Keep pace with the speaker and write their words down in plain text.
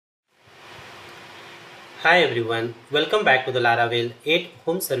Hi everyone, welcome back to the Laravel 8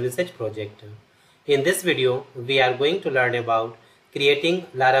 Home Services project. In this video, we are going to learn about creating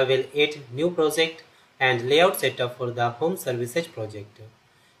Laravel 8 new project and layout setup for the Home Services project.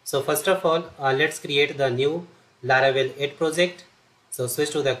 So first of all, let's create the new Laravel 8 project. So switch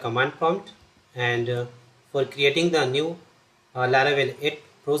to the command prompt, and for creating the new Laravel 8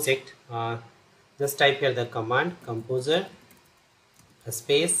 project, just type here the command composer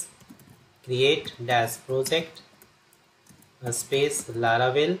space create dash project space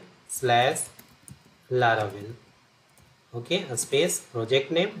Laravel slash Laravel, okay, a space project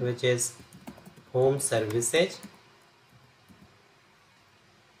name which is Home Services.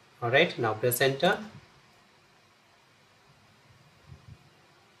 Alright, now press enter.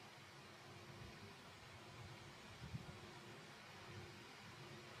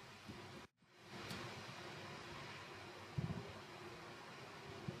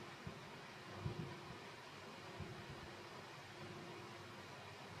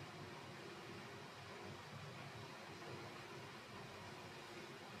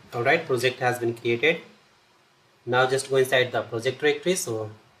 Alright, project has been created. Now just go inside the project directory. So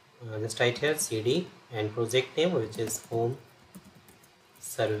just write here cd and project name which is Home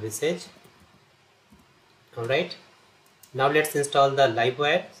Services. Alright, now let's install the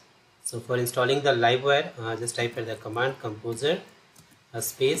Livewire. So for installing the Livewire, just type here the command composer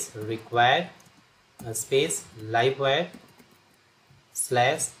space require space Livewire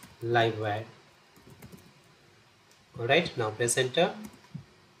slash Livewire. Alright, now press enter.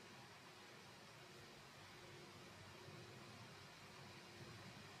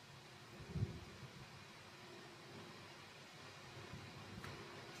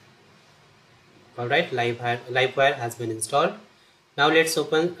 Alright, Livewire has been installed. Now let's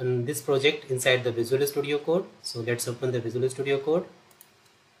open this project inside the Visual Studio Code. So let's open the Visual Studio Code.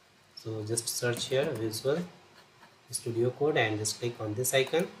 So just search here Visual Studio Code and just click on this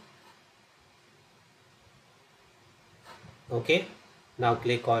icon. Okay, now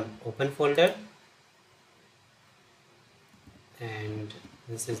click on Open Folder, and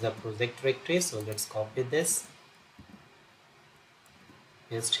this is the project directory. So let's copy this,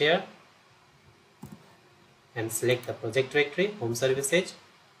 paste here, and select the project directory Home Services.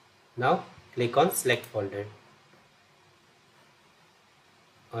 Now click on Select Folder.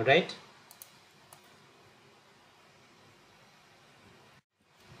 Alright,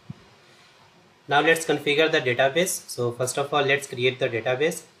 now let's configure the database. So first of all, let's create the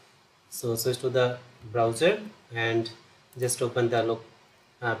database. So switch to the browser and just open the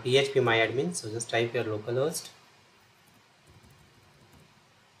phpMyAdmin. So just type your localhost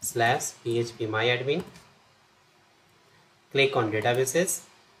 / phpMyAdmin. Click on databases,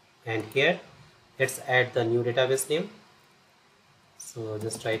 and here let's add the new database name. So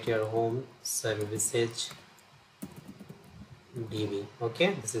just write your Home Services DB.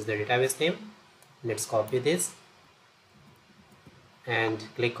 Okay, this is the database name. Let's copy this and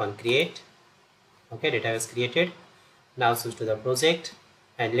click on create. Okay, database created. Now switch to the project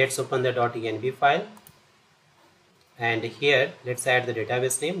and let's open the .env file, and here let's add the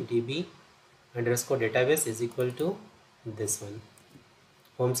database name db underscore database is equal to this one,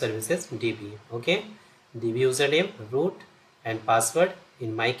 Home Services DB. Okay, DB username, root, and password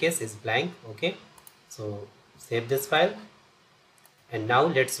in my case is blank. Okay, so save this file, and now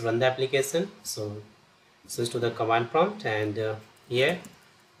let's run the application. So switch to the command prompt, and here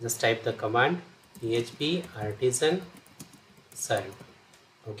just type the command php artisan serve.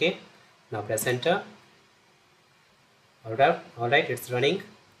 Okay, now press enter. Alright, it's running.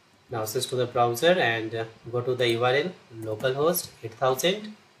 Now switch to the browser and go to the URL localhost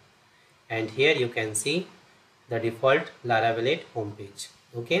 8000, and here you can see the default Laravel 8 homepage.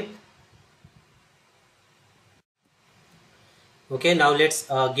 Okay, now let's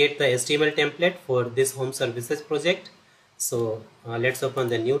get the HTML template for this Home Services project. So let's open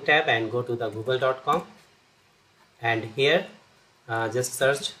the new tab and go to the google.com, and here just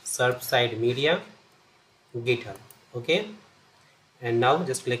search Surfside Media GitHub. Okay, and now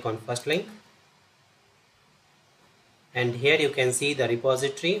just click on first link, and here you can see the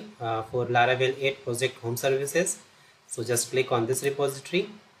repository for Laravel 8 project Home Services. So just click on this repository,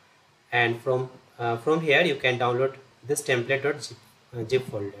 and from here you can download this template.zip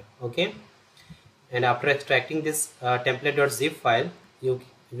folder. Okay, and after extracting this template.zip file, you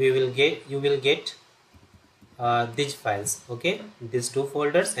will get these files. Okay, these two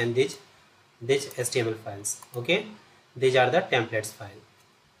folders and these HTML files. Okay, these are the templates file.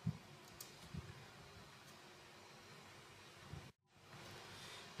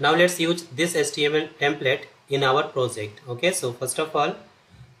 Now let's use this HTML template in our project. Okay, so first of all,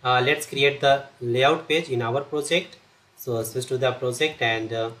 let's create the layout page in our project. So switch to the project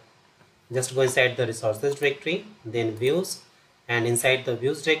and just go inside the resources directory, then views, and inside the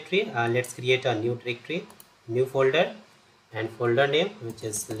views directory let's create a new directory, new folder, and folder name which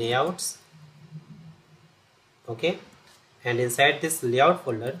is layouts. Okay, and inside this layout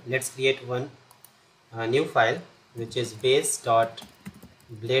folder let's create one new file which is base.blade.php.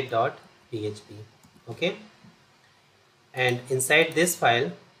 okay, and inside this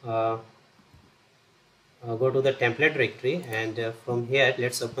file go to the template directory, and from here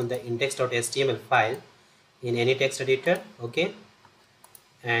let's open the index.html file in any text editor. Okay,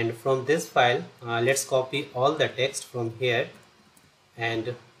 and from this file let's copy all the text from here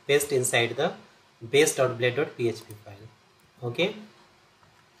and paste inside the base.blade.php file. Okay,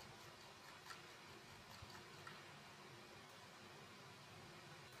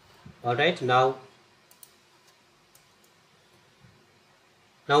 alright, now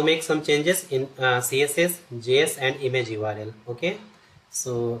make some changes in CSS, JS and image URL. Okay,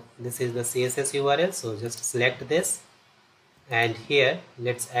 so this is the CSS URL, so just select this, and here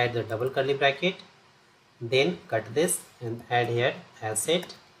let's add the double curly bracket, then cut this and add here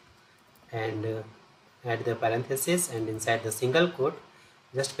asset, and add the parenthesis, and inside the single quote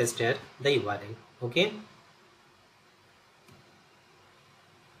just paste here the URL. Okay,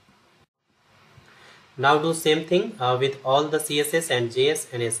 now do same thing with all the CSS and JS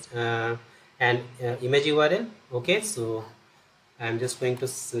and image URL. Okay, so I'm just going to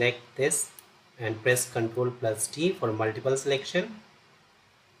select this and press Ctrl plus T for multiple selection,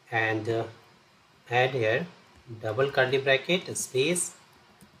 and add here double curly bracket space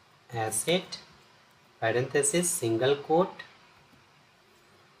asset parenthesis single quote.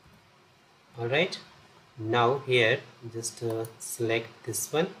 Alright, now here just select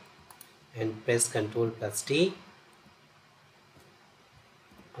this one and press Ctrl plus T.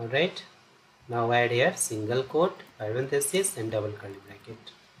 Alright, now add here single quote parenthesis and double curly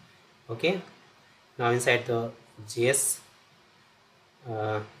bracket. Okay, now inside the JS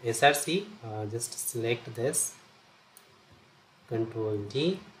src just select this, Ctrl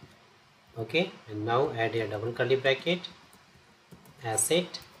D. Okay, and now add a double curly bracket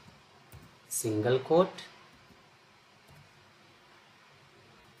asset single quote,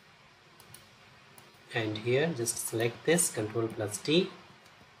 and here just select this, Ctrl plus T,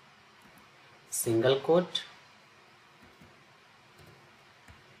 single quote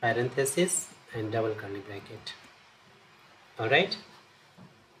parenthesis and double curly bracket. Alright,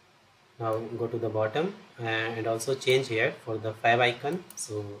 now go to the bottom and also change here for the 5 icon,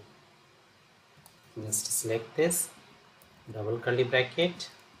 so just select this, double curly bracket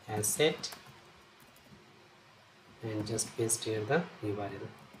asset, and just paste here the URL.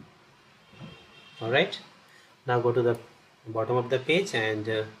 Alright, now go to the bottom of the page,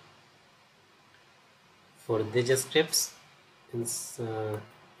 and for these scripts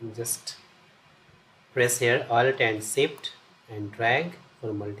just press here Alt and Shift and drag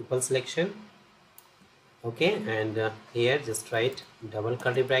for multiple selection. Okay, and here just write double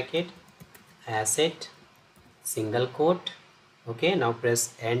curly bracket asset single quote. Okay, now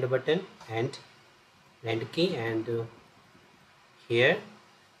press end button and end key, and here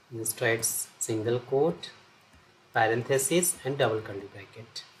just write single quote parenthesis and double curly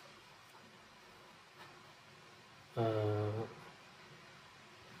bracket.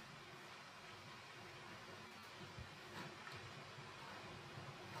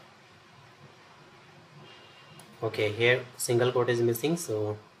 Okay, here single quote is missing,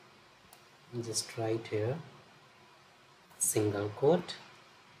 so just write here single quote.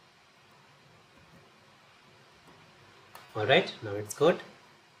 Alright, now it's good.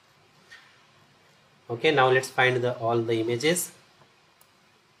 Okay, now let's find all the images.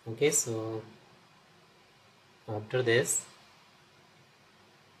 Okay, so after this,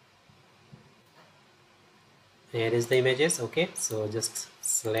 here is the images. Okay, so just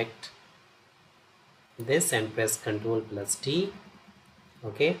select this and press Ctrl plus T.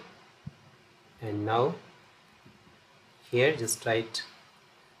 Okay, and now here just write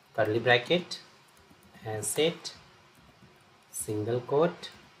curly bracket asset single quote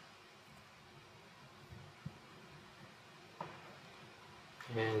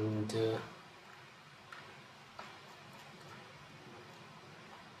and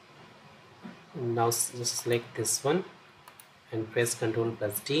now just select this one and press Ctrl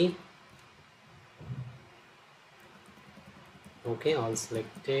plus T. Okay, all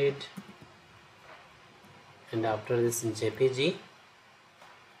selected, and after this in JPG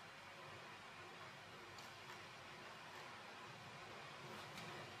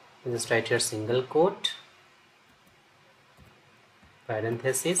just write here single quote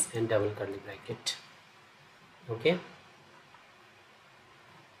parenthesis and double curly bracket. Okay.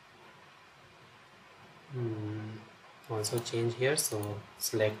 Also change here, so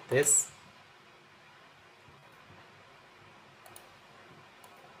select this,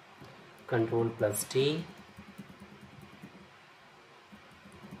 Control plus T,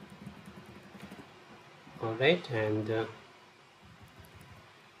 alright, and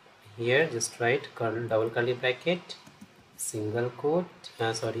here just write double curly bracket, single quote,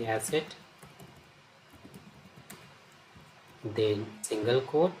 asset, then single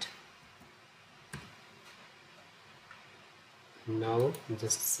quote. Now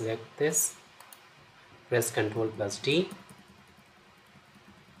just select this, press Ctrl plus D,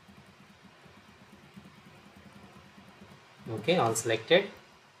 okay, all selected.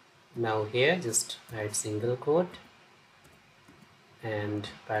 Now here just write single quote and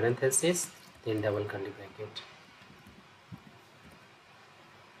parenthesis, then double curly bracket.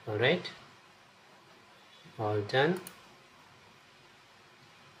 Alright, all done.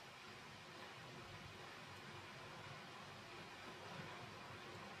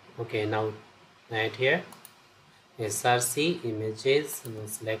 Okay, now add here src images. Now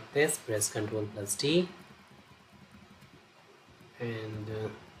select this, press Ctrl plus T,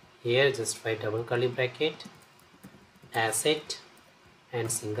 and here just write double curly bracket, asset and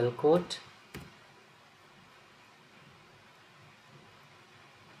single quote.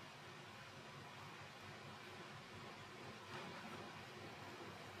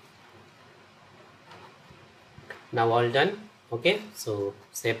 Now all done. Okay, so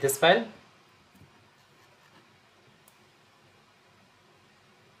save this file.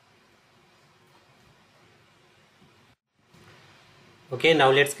 Okay,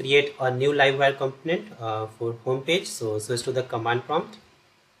 now let's create a new Livewire component for home page. So switch to the command prompt,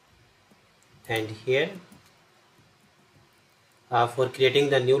 and here for creating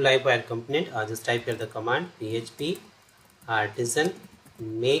the new Livewire component, just type here the command php artisan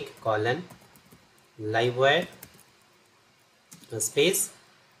make Livewire space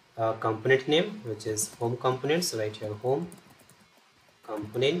component name, which is home component. So write here home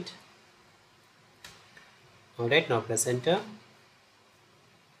component. Alright, now press enter.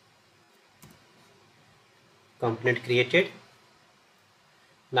 Component created.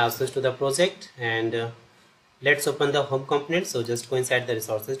 Now switch to the project, and let's open the home component. So just go inside the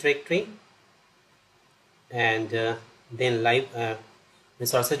resources directory, and then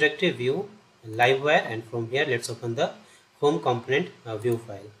resources directory, view Livewire, and from here let's open the home component view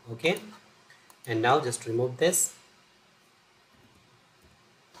file. Okay, and now just remove this.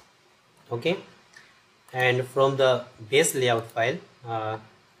 Okay, and from the base layout file,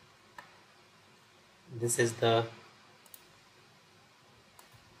 this is the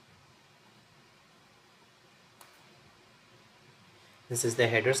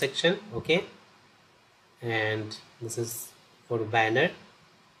header section. Okay, and this is for banner,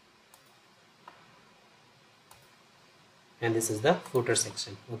 and this is the footer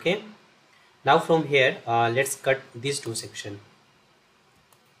section. Okay, now from here let's cut these two sections.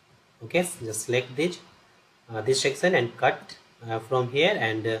 Okay, so just select this section and cut from here,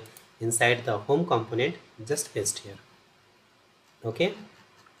 and inside the home component just paste here. Okay,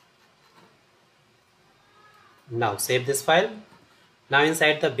 now save this file. Now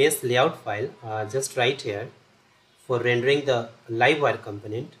inside the base layout file, just write here for rendering the Livewire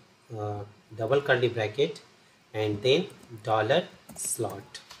component, double curly bracket and then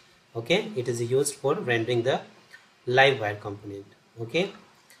 $slot. Okay, it is used for rendering the Livewire component. Okay,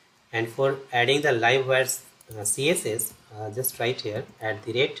 and for adding the Livewire CSS, just write here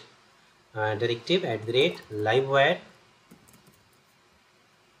directive @Livewire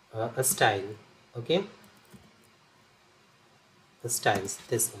style. Okay, the styles,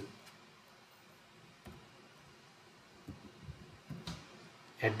 this one,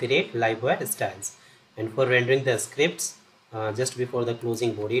 @Livewire styles. And for rendering the scripts, just before the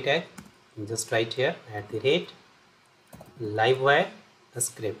closing body tag, just write here @Livewire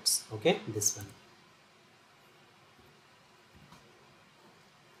scripts. Okay, this one.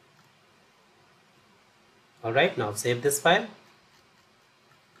 Alright, now save this file.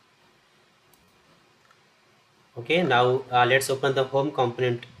 Okay, now let's open the home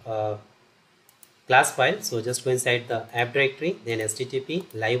component class file. So just go inside the app directory, then http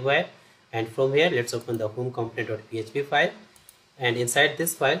livewire, and from here let's open the home component.php file, and inside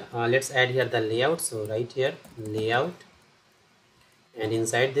this file let's add here the layout. So write here layout, and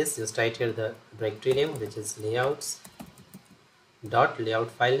inside this just write here the directory name, which is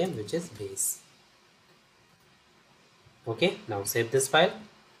layouts.layout file name, which is base. Okay, now save this file.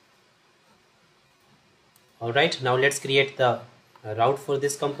 Alright, now let's create the route for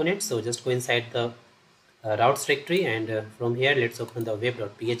this component. So just go inside the routes directory, and from here let's open the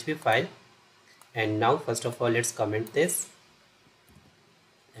web.php file. And now first of all let's comment this,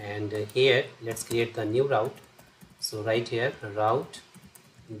 and here let's create the new route. So right here route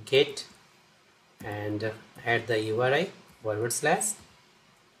get and add the URI /,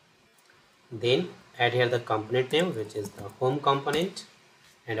 then add here the component name, which is the home component,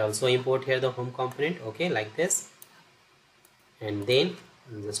 and also import here the home component, okay, like this. And then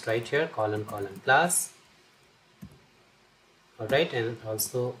just write here : plus. Alright, and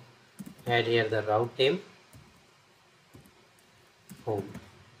also add here the route name home,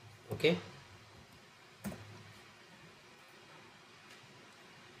 okay.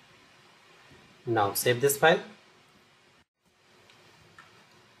 Now save this file.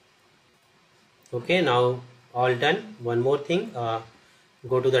 Okay, now all done. One more thing,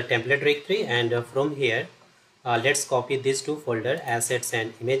 go to the template directory, and from here let's copy these two folders, assets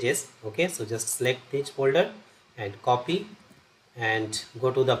and images. Okay, so just select each folder and copy, and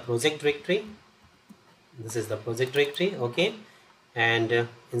go to the project directory. This is the project directory, okay, and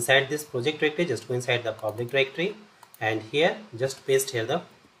inside this project directory just go inside the public directory, and here just paste here the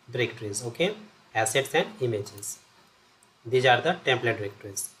directories, okay, assets and images. These are the template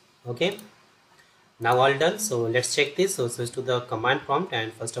directories, okay. Now all done. So let's check this. So switch to the command prompt,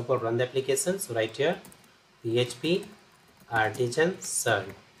 and first of all run the application. So right here php artisan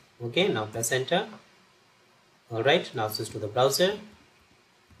serve, okay. Now press enter. Alright, now switch to the browser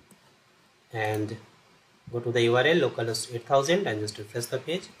and go to the URL localhost 8000 and just refresh the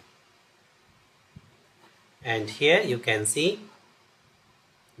page. And here you can see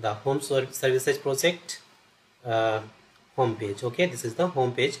the home services project home page, okay. This is the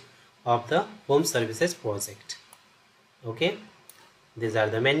home page of the home services project, okay. These are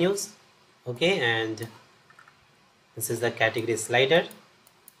the menus, okay, and this is the category slider,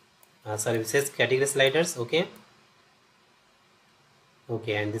 services category sliders, okay,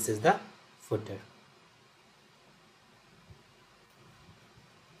 and this is the footer.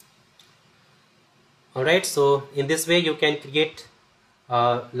 Alright, so in this way you can create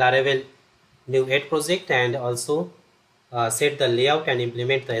Laravel new 8 project, and also set the layout and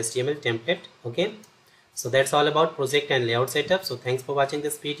implement the HTML template, okay. So that's all about project and layout setup. So thanks for watching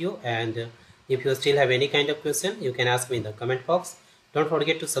this video, and if you still have any kind of question you can ask me in the comment box. Don't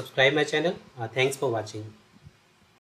forget to subscribe my channel. Thanks for watching.